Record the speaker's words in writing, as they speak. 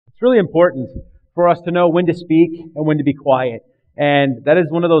It's really important for us to know when to speak and when to be quiet. And that is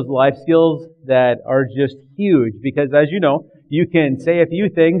one of those life skills that are just huge because, as you know, you can say a few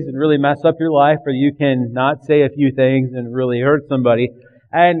things and really mess up your life, or you can not say a few things and really hurt somebody.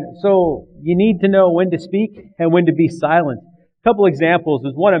 And so you need to know when to speak and when to be silent. A couple examples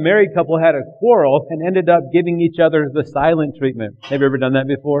is one, a married couple had a quarrel and ended up giving each other the silent treatment. Have you ever done that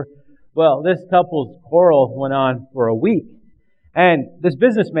before? Well, this couple's quarrel went on for a week. And this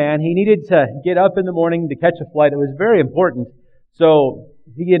businessman, he needed to get up in the morning to catch a flight. It was very important. So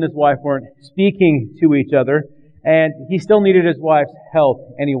he and his wife weren't speaking to each other. And he still needed his wife's help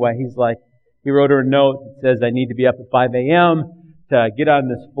anyway. He wrote her a note that says, I need to be up at 5 a.m. to get on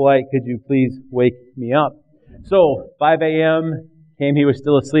this flight. Could you please wake me up? So 5 a.m. came, he was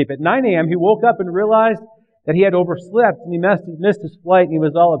still asleep. At 9 a.m. he woke up and realized that he had overslept and he missed his flight, and he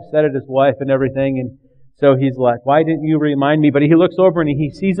was all upset at his wife and everything. And so he's like, why didn't you remind me? But he looks over and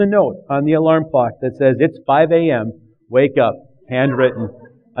he sees a note on the alarm clock that says, it's 5 a.m. Wake up. Handwritten.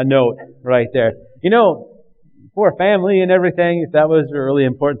 A note right there. You know, for a family and everything, if that was a really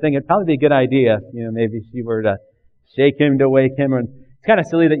important thing, it'd probably be a good idea. You know, maybe she were to shake him to wake him. And it's kind of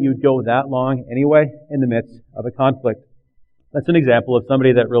silly that you'd go that long anyway in the midst of a conflict. That's an example of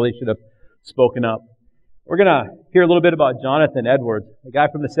somebody that really should have spoken up. We're going to hear a little bit about Jonathan Edwards, a guy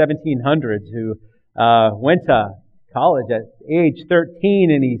from the 1700s who went to college at age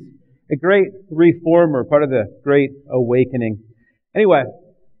 13, and he's a great reformer, part of the Great Awakening. Anyway,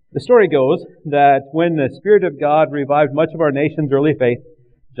 the story goes that when the Spirit of God revived much of our nation's early faith,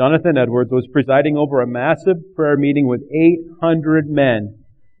 Jonathan Edwards was presiding over a massive prayer meeting with 800 men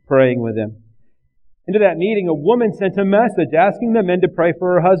praying with him. Into that meeting, a woman sent a message asking the men to pray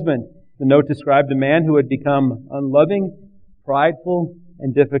for her husband. The note described a man who had become unloving, prideful,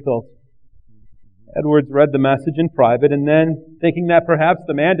 and difficult. Edwards read the message in private and then, thinking that perhaps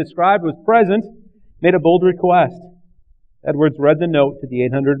the man described was present, made a bold request. Edwards read the note to the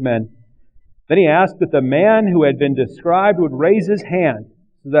 800 men. Then he asked that the man who had been described would raise his hand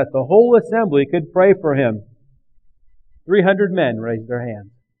so that the whole assembly could pray for him. 300 men raised their hands.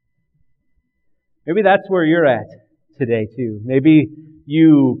 Maybe that's where you're at today too. Maybe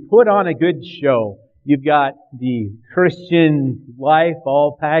you put on a good show. You've got the Christian life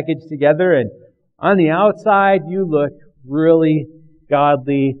all packaged together, and on the outside you look really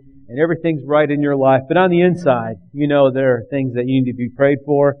godly and everything's right in your life. But on the inside, you know there are things that you need to be prayed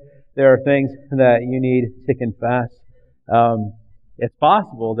for. There are things that you need to confess. It's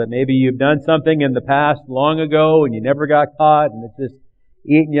possible that maybe you've done something in the past long ago and you never got caught, and it's just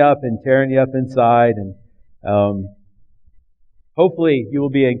eating you up and tearing you up inside. And hopefully you will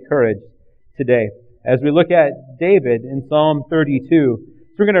be encouraged today as we look at David in Psalm 32.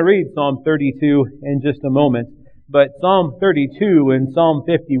 So we're going to read Psalm 32 in just a moment. But Psalm 32 and Psalm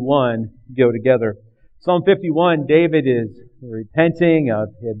 51 go together. Psalm 51, David is repenting of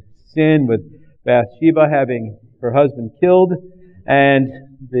his sin with Bathsheba having her husband killed, and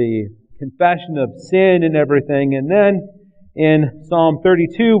the confession of sin and everything. And then in Psalm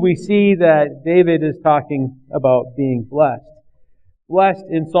 32, we see that David is talking about being blessed. Blessed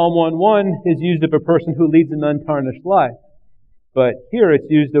in Psalm 1:1 is used of a person who leads an untarnished life. But here it's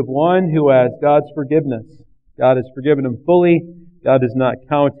used of one who has God's forgiveness. God has forgiven him fully. God does not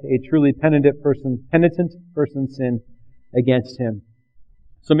count a truly penitent person's sin against him.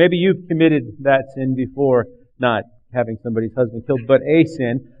 So maybe you've committed that sin before, not having somebody's husband killed, but a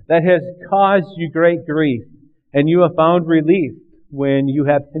sin that has caused you great grief. And you have found relief when you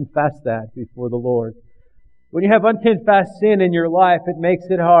have confessed that before the Lord. When you have unconfessed sin in your life, it makes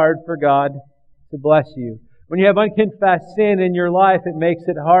it hard for God to bless you. When you have unconfessed sin in your life, it makes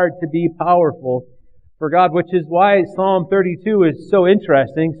it hard to be powerful for God, which is why Psalm 32 is so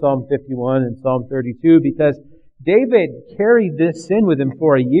interesting, Psalm 51 and Psalm 32, because David carried this sin with him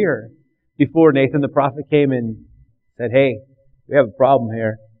for a year before Nathan the prophet came and said, hey, we have a problem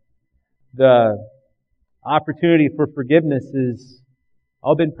here. The opportunity for forgiveness has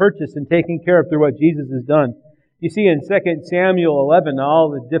all been purchased and taken care of through what Jesus has done. You see in 2 Samuel 11 all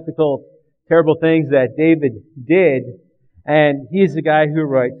the difficult, terrible things that David did, and he's the guy who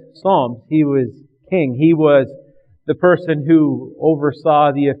writes Psalms. He was king. He was the person who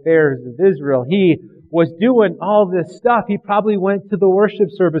oversaw the affairs of Israel. He was doing all this stuff. He probably went to the worship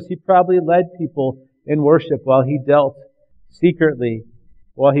service. He probably led people in worship while he dealt secretly,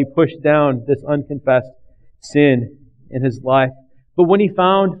 while he pushed down this unconfessed sin in his life. But when he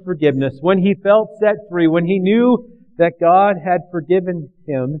found forgiveness, when he felt set free, when he knew that God had forgiven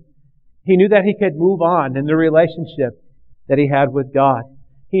him, he knew that he could move on in the relationship that he had with God.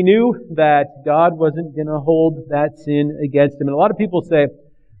 He knew that God wasn't going to hold that sin against him. And a lot of people say,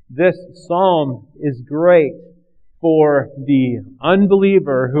 This psalm is great for the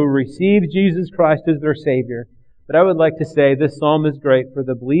unbeliever who receives Jesus Christ as their Savior. But I would like to say this psalm is great for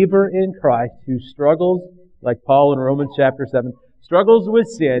the believer in Christ who struggles, like Paul in Romans chapter 7, struggles with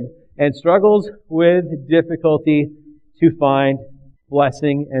sin and struggles with difficulty to find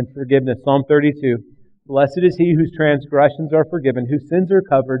blessing and forgiveness. Psalm 32, blessed is he whose transgressions are forgiven, whose sins are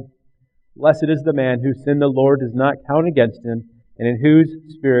covered. Blessed is the man whose sin the Lord does not count against him, and in whose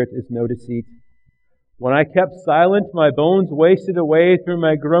spirit is no deceit. When I kept silent, my bones wasted away through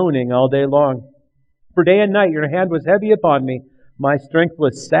my groaning all day long. For day and night your hand was heavy upon me. My strength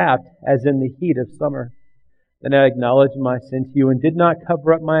was sapped as in the heat of summer. Then I acknowledged my sin to you and did not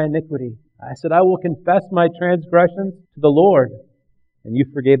cover up my iniquity. I said, I will confess my transgressions to the Lord, and you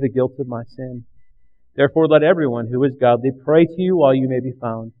forgave the guilt of my sin. Therefore let everyone who is godly pray to you while you may be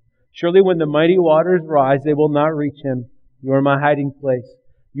found. Surely when the mighty waters rise, they will not reach him. You are my hiding place.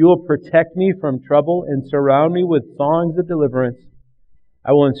 You will protect me from trouble and surround me with songs of deliverance.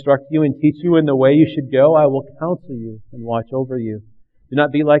 I will instruct you and teach you in the way you should go. I will counsel you and watch over you. Do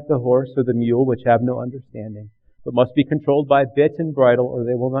not be like the horse or the mule, which have no understanding, but must be controlled by bit and bridle, or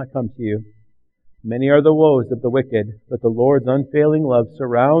they will not come to you. Many are the woes of the wicked, but the Lord's unfailing love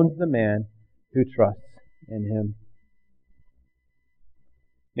surrounds the man who trusts in him.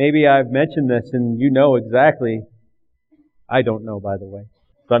 Maybe I've mentioned this and you know exactly. I don't know, by the way,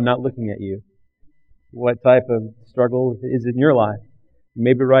 so I'm not looking at you. What type of struggle is in your life?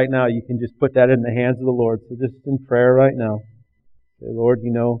 Maybe right now you can just put that in the hands of the Lord. So just in prayer right now, say, Lord,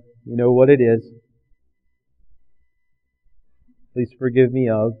 you know what it is. Please forgive me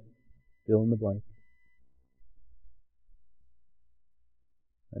of, fill in the blank.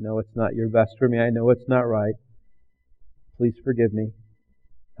 I know it's not your best for me. I know it's not right. Please forgive me.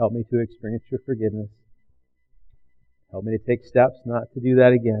 Help me to experience your forgiveness. Help me to take steps not to do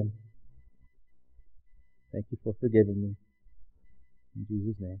that again. Thank you for forgiving me. In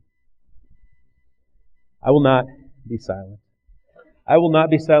Jesus' name. I will not be silent. I will not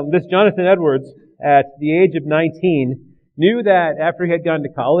be silent. This Jonathan Edwards, at the age of 19, knew that after he had gone to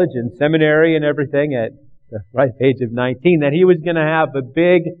college and seminary and everything at the ripe age of 19, that he was going to have a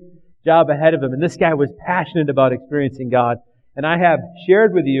big job ahead of him. And this guy was passionate about experiencing God. And I have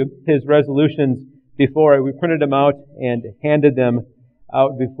shared with you his resolutions before. We printed them out and handed them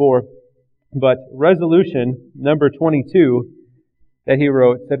out before. But resolution number 22 that he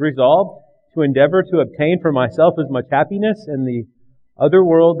wrote said, resolved to endeavor to obtain for myself as much happiness in the other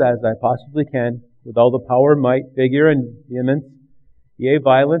world as I possibly can, with all the power, might, vigor, and vehemence, yea,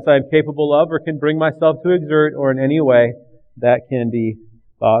 violence I am capable of or can bring myself to exert, or in any way that can be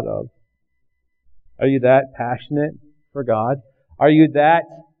thought of. Are you that passionate for God? Are you that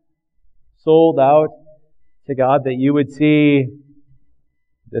sold out to God that you would see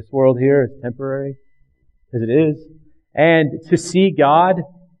this world here as temporary? Because it is. And to see God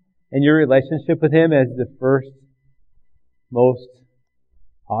and your relationship with Him as the first, most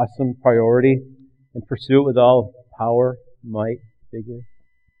awesome priority, and pursue it with all power, might, vigor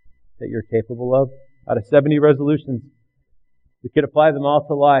that you're capable of. Out of 70 resolutions, we could apply them all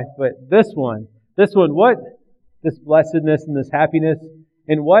to life, but this one, what? This blessedness and this happiness,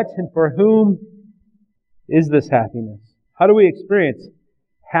 and what and for whom is this happiness? How do we experience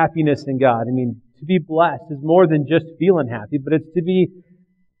happiness in God? I mean, to be blessed is more than just feeling happy, but it's to be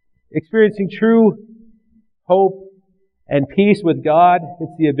experiencing true hope and peace with God.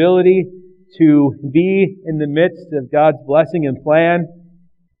 It's the ability to be in the midst of God's blessing and plan.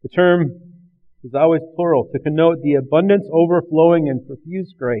 The term is always plural to connote the abundance, overflowing, and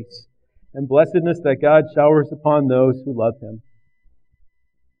profuse grace and blessedness that God showers upon those who love Him.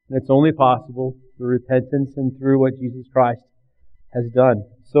 And it's only possible through repentance and through what Jesus Christ has done.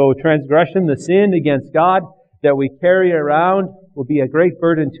 So transgression, the sin against God that we carry around, will be a great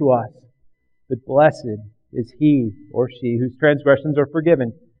burden to us. But blessed is he or she whose transgressions are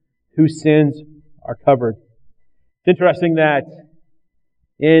forgiven, whose sins are covered. It's interesting that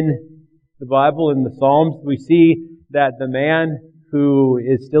in the Bible, in the Psalms, we see that the man who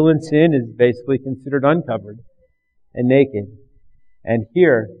is still in sin is basically considered uncovered and naked. And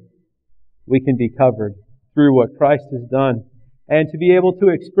here, we can be covered through what Christ has done and to be able to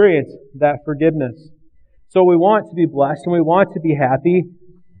experience that forgiveness. So we want to be blessed and we want to be happy.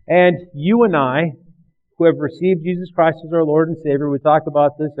 And you and I, who have received Jesus Christ as our Lord and Savior, we talk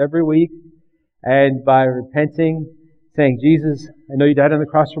about this every week. And by repenting, saying, Jesus, I know you died on the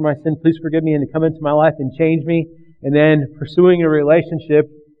cross for my sin. Please forgive me and come into my life and change me. And then pursuing a relationship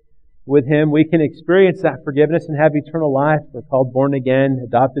with Him, we can experience that forgiveness and have eternal life. We're called born again,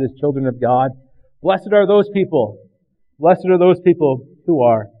 adopted as children of God. Blessed are those people. Blessed are those people who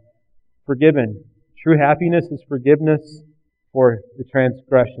are forgiven. True happiness is forgiveness for the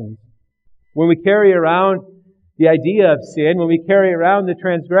transgressions. When we carry around the idea of sin, when we carry around the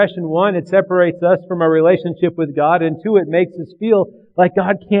transgression, one, it separates us from our relationship with God, and two, it makes us feel like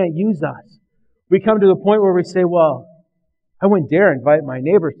God can't use us. We come to the point where we say, well, I wouldn't dare invite my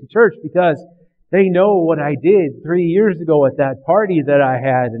neighbors to church because they know what I did 3 years ago at that party that I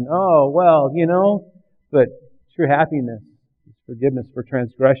had, and but true happiness is forgiveness for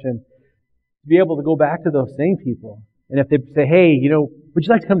transgression. To be able to go back to those same people, and if they say, hey, would you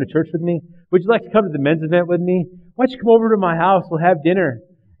like to come to church with me? Would you like to come to the men's event with me? Why don't you come over to my house? We'll have dinner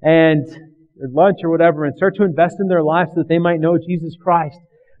or lunch or whatever, and start to invest in their lives so that they might know Jesus Christ.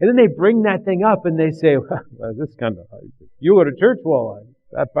 And then they bring that thing up and they say, well, this kind of, you go to church? Well,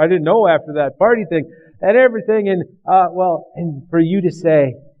 I didn't know after that party thing and everything. And for you to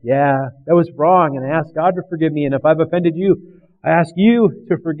say, yeah, that was wrong, and I ask God to forgive me. And if I've offended you, I ask you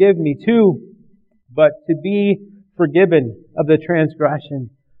to forgive me too. But to be forgiven of the transgression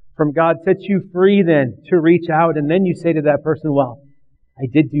from God sets you free then to reach out, and then you say to that person, well, I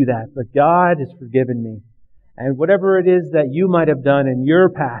did do that, but God has forgiven me. And whatever it is that you might have done in your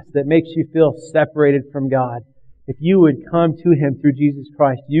past that makes you feel separated from God, if you would come to Him through Jesus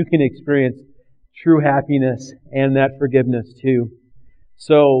Christ, you can experience true happiness and that forgiveness too.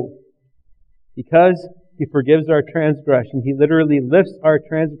 So, because He forgives our transgression, He literally lifts our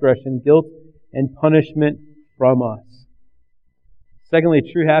transgression, guilt, and punishment from us. Secondly,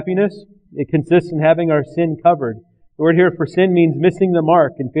 true happiness, it consists in having our sin covered. The word here for sin means missing the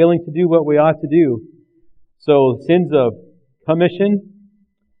mark and failing to do what we ought to do. So sins of commission,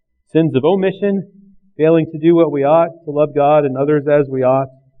 sins of omission, failing to do what we ought, to love God and others as we ought.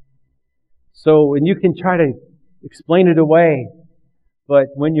 So, and you can try to explain it away, but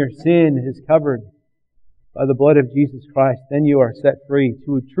when your sin is covered by the blood of Jesus Christ, then you are set free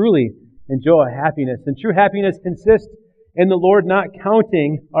to truly enjoy happiness. And true happiness consists in the Lord not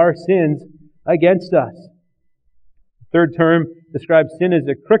counting our sins against us. Third term describes sin as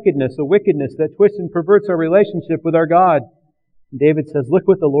a crookedness, a wickedness that twists and perverts our relationship with our God. And David says, look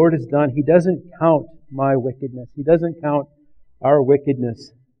what the Lord has done. He doesn't count my wickedness. He doesn't count our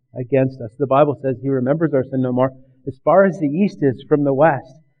wickedness against us. The Bible says He remembers our sin no more. As far as the east is from the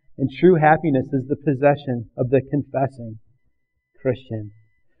west. And true happiness is the possession of the confessing Christian.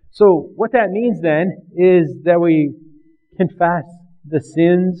 So what that means then is that we confess the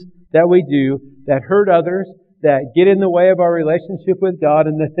sins that we do that hurt others, that get in the way of our relationship with God,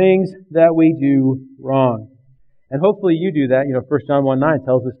 and the things that we do wrong. And hopefully you do that. 1 John 1:9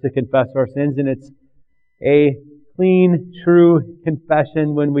 tells us to confess our sins, and it's a clean, true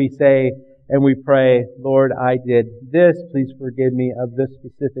confession when we say and we pray, Lord, I did this. Please forgive me of this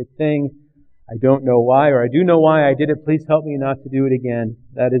specific thing. I don't know why, or I do know why I did it. Please help me not to do it again.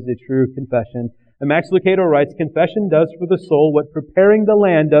 That is a true confession. And Max Lucado writes, confession does for the soul what preparing the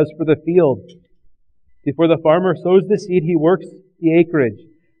land does for the field. Before the farmer sows the seed, he works the acreage,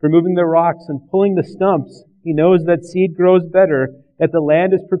 removing the rocks and pulling the stumps. He knows that seed grows better, that the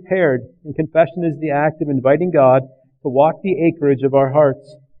land is prepared, and confession is the act of inviting God to walk the acreage of our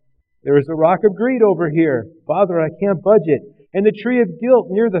hearts. There is a rock of greed over here. Father, I can't budge it. And the tree of guilt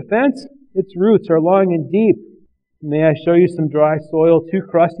near the fence, its roots are long and deep. May I show you some dry soil too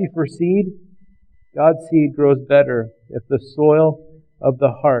crusty for seed? God's seed grows better if the soil of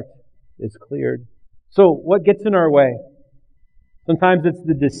the heart is cleared. So, what gets in our way? Sometimes it's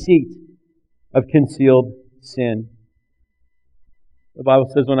the deceit of concealed sin. The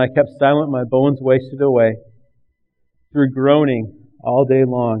Bible says, when I kept silent, my bones wasted away through groaning all day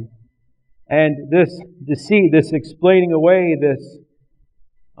long. And this deceit, this explaining away, this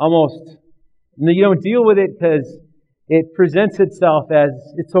almost, you don't deal with it because it presents itself as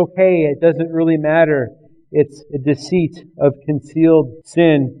it's okay, it doesn't really matter. It's a deceit of concealed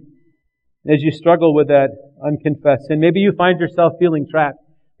sin. As you struggle with that unconfessed sin, maybe you find yourself feeling trapped.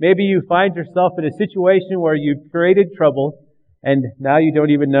 Maybe you find yourself in a situation where you've created trouble and now you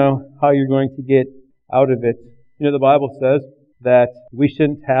don't even know how you're going to get out of it. The Bible says that we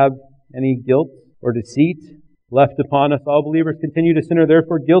shouldn't have any guilt or deceit left upon us. All believers continue to sin are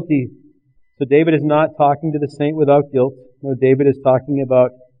therefore guilty. So David is not talking to the saint without guilt. No, David is talking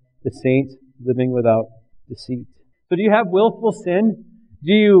about the saint living without deceit. So do you have willful sin?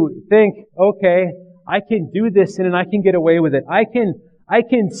 Do you think, okay, I can do this sin and I can get away with it. I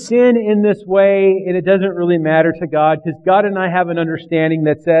can sin in this way and it doesn't really matter to God because God and I have an understanding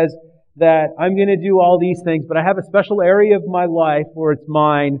that says that I'm going to do all these things, but I have a special area of my life where it's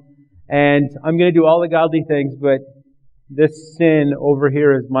mine and I'm going to do all the godly things, but this sin over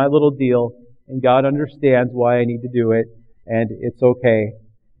here is my little deal and God understands why I need to do it and it's okay.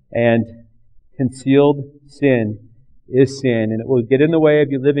 And concealed sin is sin, and it will get in the way of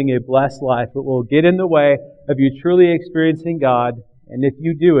you living a blessed life. It will get in the way of you truly experiencing God, and if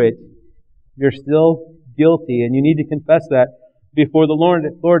you do it, you're still guilty, and you need to confess that before the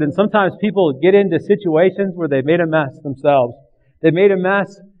Lord. And sometimes people get into situations where they've made a mess themselves. They've made a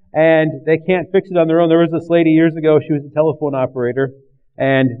mess, and they can't fix it on their own. There was this lady years ago, she was a telephone operator,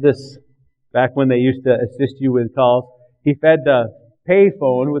 and back when they used to assist you with calls, he fed the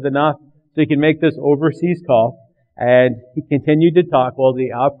payphone with enough so he could make this overseas call. And he continued to talk while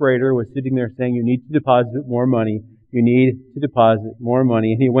the operator was sitting there saying, "You need to deposit more money. You need to deposit more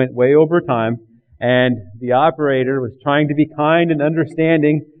money." And he went way over time. And the operator was trying to be kind and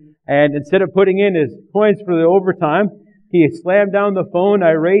understanding. And instead of putting in his coins for the overtime, he slammed down the phone,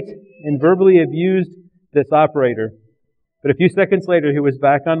 irate, and verbally abused this operator. But a few seconds later, he was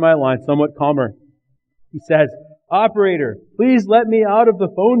back on my line, somewhat calmer. He says, "Operator, please let me out of the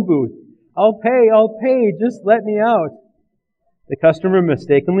phone booth. I'll pay, just let me out." The customer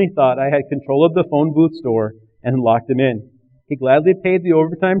mistakenly thought I had control of the phone booth's door and locked him in. He gladly paid the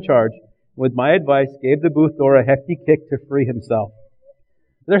overtime charge, and with my advice, gave the booth door a hefty kick to free himself.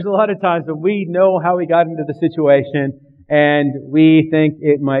 There's a lot of times that we know how we got into the situation, and we think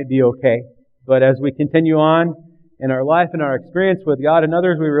it might be okay. But as we continue on in our life and our experience with God and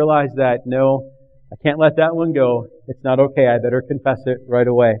others, we realize that, no, I can't let that one go. It's not okay. I better confess it right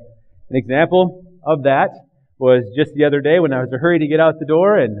away. An example of that was just the other day when I was in a hurry to get out the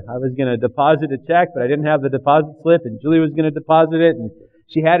door, and I was going to deposit a check, but I didn't have the deposit slip, and Julie was going to deposit it, and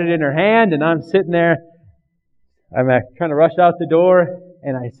she had it in her hand, and I'm sitting there. I'm trying to rush out the door,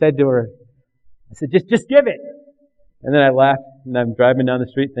 and I said to her, just give it. And then I laughed, and I'm driving down the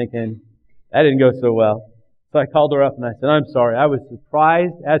street thinking, that didn't go so well. So I called her up, and I said, "I'm sorry. I was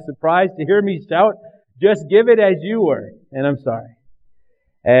surprised to hear me shout, 'Just give it,' as you were. And I'm sorry."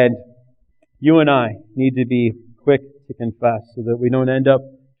 And you and I need to be quick to confess so that we don't end up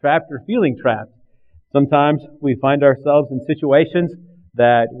trapped or feeling trapped. Sometimes we find ourselves in situations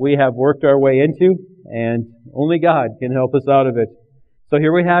that we have worked our way into, and only God can help us out of it. So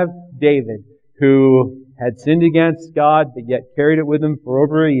here we have David, who had sinned against God, but yet carried it with him for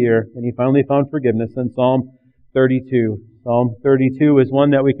over a year, and he finally found forgiveness in Psalm 32. Psalm 32 is one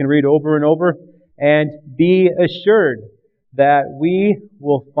that we can read over and over and be assured that we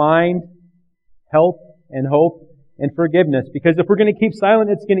will find help and hope and forgiveness. Because if we're going to keep silent,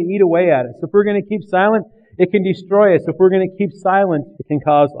 it's going to eat away at us. If we're going to keep silent, it can destroy us. If we're going to keep silent, it can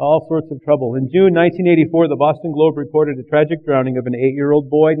cause all sorts of trouble. In June 1984, the Boston Globe reported a tragic drowning of an 8-year-old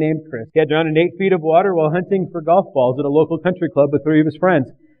boy named Chris. He had drowned in 8 feet of water while hunting for golf balls at a local country club with 3 of his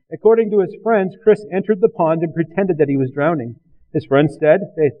friends. According to his friends, Chris entered the pond and pretended that he was drowning. His friends said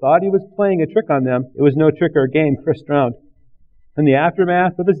they thought he was playing a trick on them. It was no trick or game. Chris drowned. In the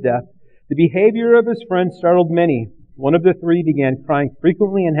aftermath of his death, the behavior of his friends startled many. One of the 3 began crying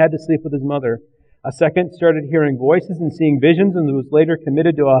frequently and had to sleep with his mother. A second started hearing voices and seeing visions and was later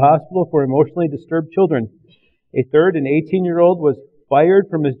committed to a hospital for emotionally disturbed children. A third, an 18-year-old, was fired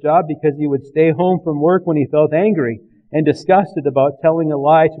from his job because he would stay home from work when he felt angry and disgusted about telling a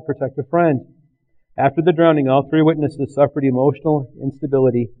lie to protect a friend. After the drowning, all 3 witnesses suffered emotional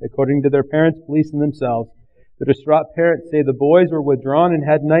instability, according to their parents, police, and themselves. The distraught parents say the boys were withdrawn and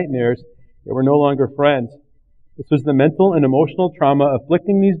had nightmares. They were no longer friends. This was the mental and emotional trauma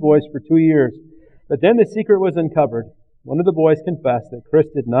afflicting these boys for 2 years. But then the secret was uncovered. One of the boys confessed that Chris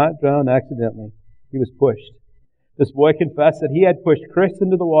did not drown accidentally. He was pushed. This boy confessed that he had pushed Chris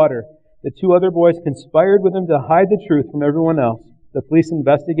into the water. The 2 other boys conspired with him to hide the truth from everyone else. The police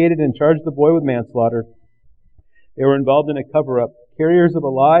investigated and charged the boy with manslaughter. They were involved in a cover-up, carriers of a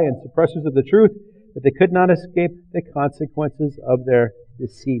lie and suppressors of the truth, but they could not escape the consequences of their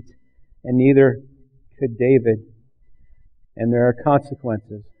deceit. And neither could David. And there are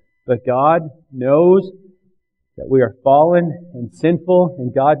consequences. But God knows that we are fallen and sinful,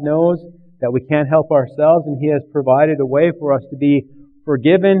 and God knows that we can't help ourselves, and He has provided a way for us to be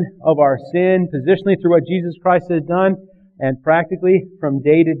forgiven of our sin, positionally through what Jesus Christ has done, and practically from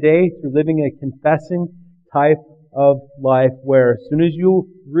day to day through living a confessing type of life where as soon as you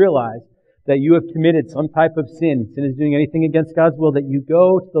realize that you have committed some type of sin is doing anything against God's will, that you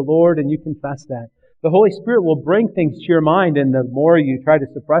go to the Lord and you confess that. The Holy Spirit will bring things to your mind, and the more you try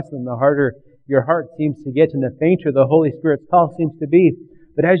to suppress them, the harder your heart seems to get, and the fainter the Holy Spirit's call seems to be.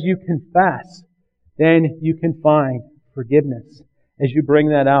 But as you confess, then you can find forgiveness. As you bring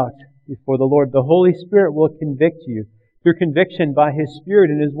that out before the Lord, the Holy Spirit will convict you. Through conviction by His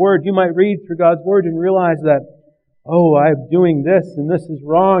Spirit and His Word, you might read through God's Word and realize that, oh, I'm doing this, and this is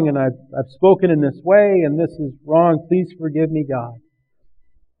wrong, and I've spoken in this way, and this is wrong. Please forgive me, God.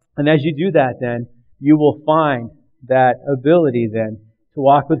 And as you do that, then, you will find that ability then to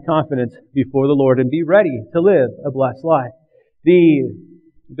walk with confidence before the Lord and be ready to live a blessed life.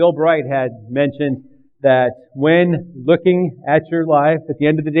 Bill Bright had mentioned that when looking at your life, at the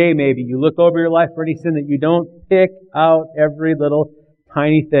end of the day maybe, you look over your life for any sin, that you don't pick out every little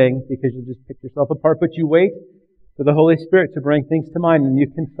tiny thing because you'll just pick yourself apart, but you wait for the Holy Spirit to bring things to mind and you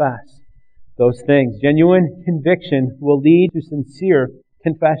confess those things. Genuine conviction will lead to sincere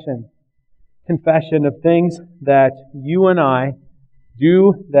confession. Confession of things that you and I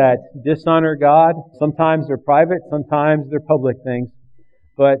do that dishonor God. Sometimes they're private, sometimes they're public things,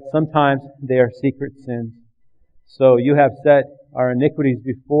 but sometimes they are secret sins. So you have set our iniquities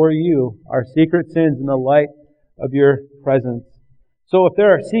before you, our secret sins, in the light of your presence. So if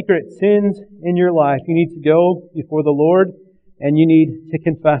there are secret sins in your life, you need to go before the Lord and you need to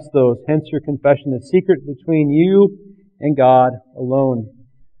confess those. Hence your confession, the secret between you and God alone.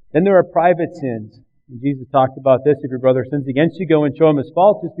 Then there are private sins. And Jesus talked about this. If your brother sins against you, go and show him his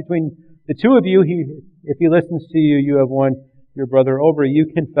fault. Just between the two of you, if he listens to you, you have won your brother over.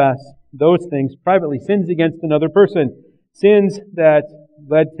 You confess those things privately. Sins against another person. Sins that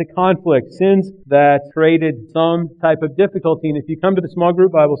led to conflict. Sins that created some type of difficulty. And if you come to the small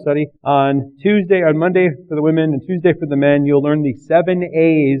group Bible study on Monday for the women and Tuesday for the men, you'll learn the 7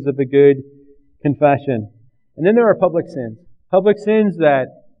 A's of a good confession. And then there are public sins. Public sins that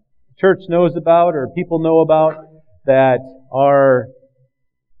church knows about or people know about that are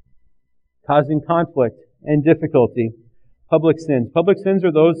causing conflict and difficulty. Public sins. Public sins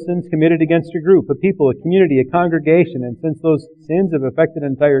are those sins committed against a group, a people, a community, a congregation. And since those sins have affected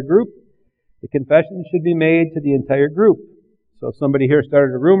an entire group, the confession should be made to the entire group. So if somebody here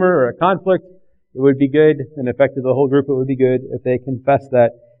started a rumor or a conflict, it would be good, and affected the whole group, it would be good if they confessed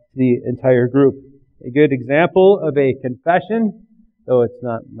that to the entire group. A good example of a confession, though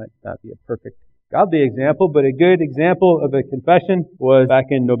might not be a perfect godly example, but a good example of a confession was back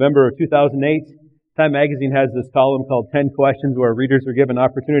in November of 2008. Time Magazine has this column called 10 Questions where readers are given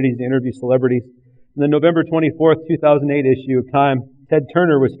opportunities to interview celebrities. In the November 24th, 2008 issue of Time, Ted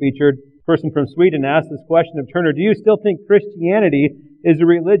Turner was featured. A person from Sweden asked this question of Turner, do you still think Christianity is a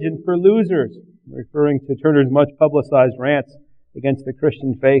religion for losers? Referring to Turner's much publicized rants against the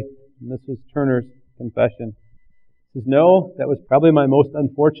Christian faith. And this was Turner's confession. He says, no, that was probably my most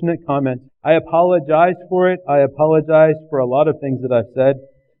unfortunate comment. I apologized for it. I apologized for a lot of things that I've said.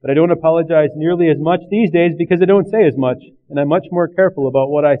 But I don't apologize nearly as much these days because I don't say as much, and I'm much more careful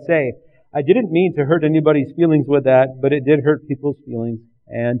about what I say. I didn't mean to hurt anybody's feelings with that, but it did hurt people's feelings,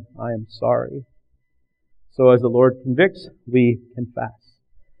 and I am sorry. So as the Lord convicts, we confess.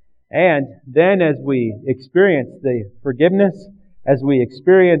 And then as we experience the forgiveness, as we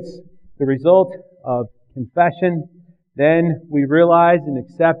experience the result of confession, then we realize and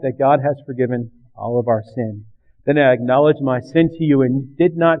accept that God has forgiven all of our sin. Then I acknowledged my sin to you and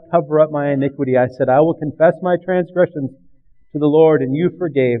did not cover up my iniquity. I said, I will confess my transgressions to the Lord, and you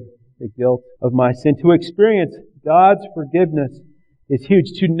forgave the guilt of my sin. To experience God's forgiveness is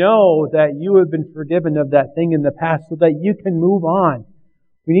huge. To know that you have been forgiven of that thing in the past so that you can move on.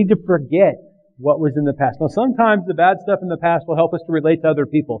 We need to forget what was in the past. Now, sometimes the bad stuff in the past will help us to relate to other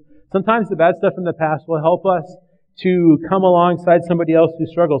people. Sometimes the bad stuff in the past will help us to come alongside somebody else who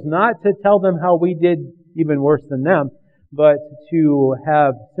struggles. Not to tell them how we did even worse than them, but to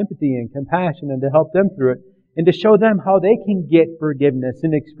have sympathy and compassion and to help them through it and to show them how they can get forgiveness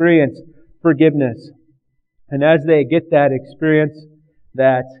and experience forgiveness. And as they get that experience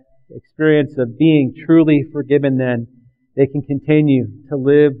of being truly forgiven, then they can continue to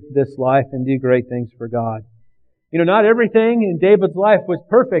live this life and do great things for God. You know, not everything in David's life was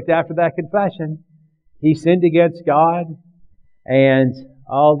perfect after that confession. He sinned against God, and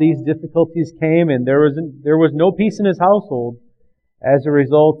all these difficulties came, and there was no peace in his household as a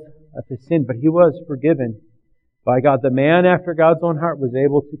result of his sin, but he was forgiven by God. The man after God's own heart was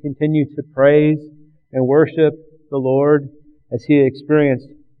able to continue to praise and worship the Lord as he experienced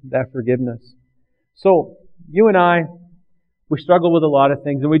that forgiveness. So, you and I, we struggle with a lot of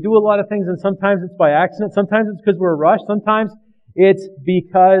things, and we do a lot of things, and sometimes it's by accident, sometimes it's because we're rushed, sometimes it's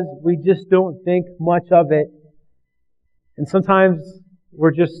because we just don't think much of it. And sometimes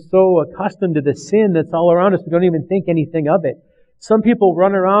we're just so accustomed to the sin that's all around us, we don't even think anything of it. Some people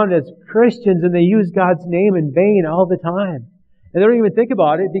run around as Christians and they use God's name in vain all the time. And they don't even think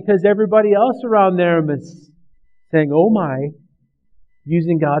about it because everybody else around them is saying, oh my,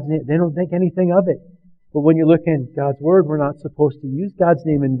 using God's name. They don't think anything of it. But when you look in God's Word, we're not supposed to use God's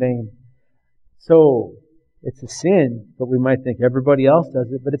name in vain. So, it's a sin, but we might think everybody else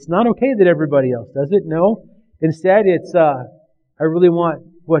does it. But it's not okay that everybody else does it. No. Instead, it's, I really want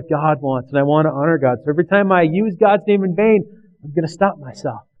what God wants, and I want to honor God. So every time I use God's name in vain, I'm going to stop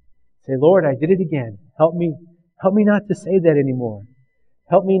myself. Say, Lord, I did it again. Help me not to say that anymore.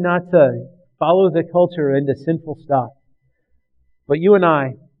 Help me not to follow the culture into sinful stuff. But you and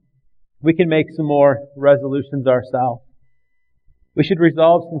I, we can make some more resolutions ourselves. We should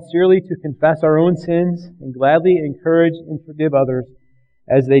resolve sincerely to confess our own sins and gladly encourage and forgive others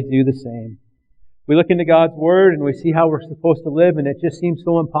as they do the same. We look into God's Word and we see how we're supposed to live, and it just seems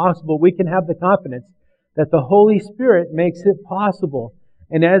so impossible. We can have the confidence that the Holy Spirit makes it possible.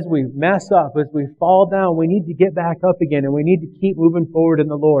 And as we mess up, as we fall down, we need to get back up again, and we need to keep moving forward in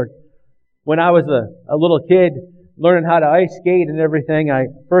the Lord. When I was a little kid, learning how to ice skate and everything, I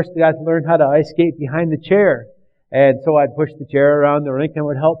first got to learn how to ice skate behind the chair. And so I'd push the chair around the rink and it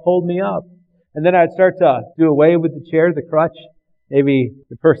would help hold me up. And then I'd start to do away with the chair, the crutch. Maybe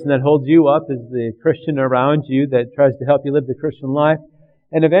the person that holds you up is the Christian around you that tries to help you live the Christian life.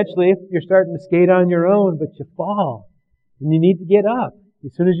 And eventually, you're starting to skate on your own, but you fall. And you need to get up.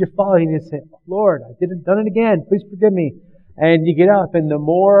 As soon as you fall, you need to say, Lord, I done it again. Please forgive me. And you get up, and the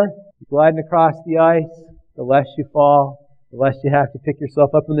more you're gliding across the ice, the less you fall, the less you have to pick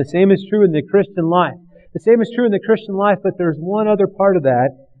yourself up. And the same is true in the Christian life. The same is true in the Christian life, but there's one other part of that,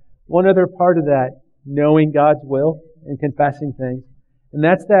 knowing God's will and confessing things. And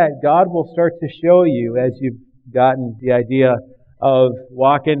that's that God will start to show you, as you've gotten the idea of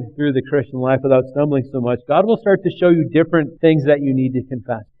walking through the Christian life without stumbling so much, God will start to show you different things that you need to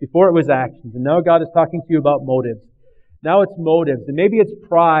confess. Before it was actions, and now God is talking to you about motives. Now it's motives, and maybe it's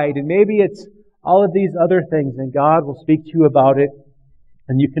pride, and maybe it's all of these other things, and God will speak to you about it,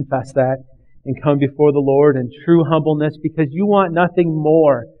 and you confess that, and come before the Lord in true humbleness, because you want nothing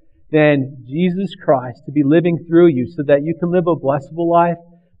more than Jesus Christ to be living through you so that you can live a blessable life,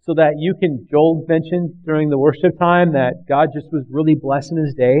 so that you can, Joel mentioned during the worship time that God just was really blessing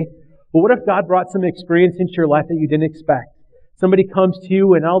His day. But what if God brought some experience into your life that you didn't expect? Somebody comes to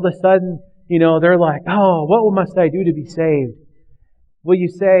you and all of a sudden, they're like, oh, what must I do to be saved? Will you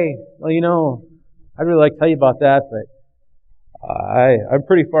say, well, I'd really like to tell you about that, but I'm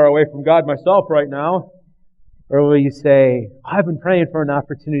pretty far away from God myself right now. Or will you say, I've been praying for an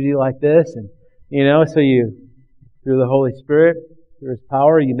opportunity like this, and so you, through the Holy Spirit, through His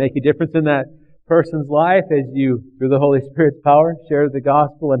power, you make a difference in that person's life as you, through the Holy Spirit's power, share the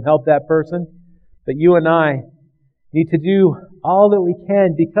gospel and help that person. But you and I need to do all that we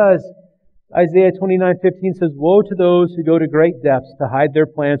can, because Isaiah 29:15 says, woe to those who go to great depths to hide their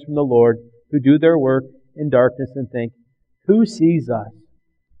plans from the Lord, who do their work in darkness and think, who sees us?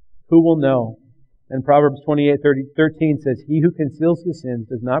 Who will know? And Proverbs 28:13 says, he who conceals his sins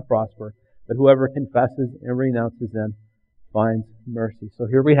does not prosper, but whoever confesses and renounces them finds mercy. So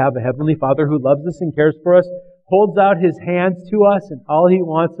here we have a Heavenly Father who loves us and cares for us, holds out His hands to us, and all He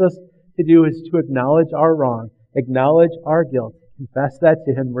wants us to do is to acknowledge our wrong, acknowledge our guilt, confess that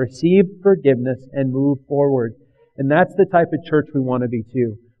to Him, receive forgiveness, and move forward. And that's the type of church we want to be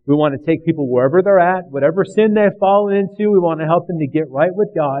too. We want to take people wherever they're at, whatever sin they've fallen into, we want to help them to get right with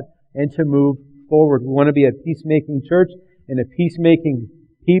God and to move forward. We want to be a peacemaking church and a peacemaking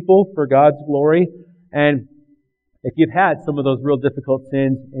people for God's glory. And if you've had some of those real difficult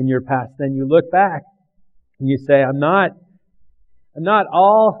sins in your past, then you look back and you say, I'm not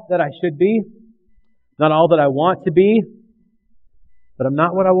all that I should be, not all that I want to be, but I'm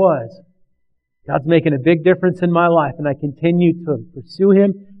not what I was. God's making a big difference in my life, and I continue to pursue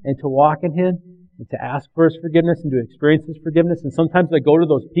Him and to walk in Him and to ask for His forgiveness and to experience His forgiveness. And sometimes I go to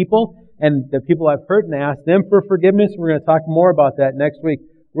those people and the people I've hurt and I ask them for forgiveness. We're going to talk more about that next week.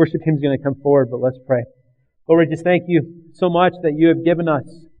 Worship team's going to come forward, but let's pray. Lord, we just thank You so much that You have given us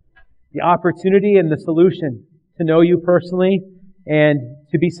the opportunity and the solution to know You personally and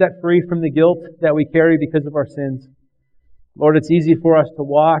to be set free from the guilt that we carry because of our sins. Lord, it's easy for us to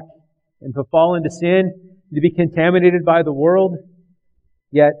walk and to fall into sin, to be contaminated by the world,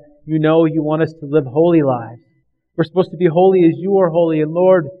 yet You know You want us to live holy lives. We're supposed to be holy as You are holy, and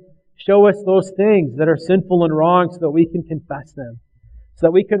Lord, show us those things that are sinful and wrong so that we can confess them, so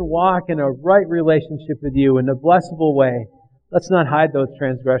that we can walk in a right relationship with You in a blessable way. Let's not hide those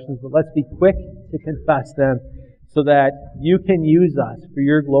transgressions, but let's be quick to confess them so that You can use us for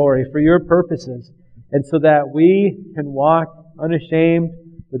Your glory, for Your purposes, and so that we can walk unashamed,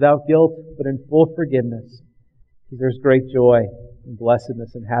 without guilt, but in full forgiveness. Because there's great joy and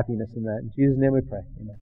blessedness and happiness in that. In Jesus' name we pray. Amen.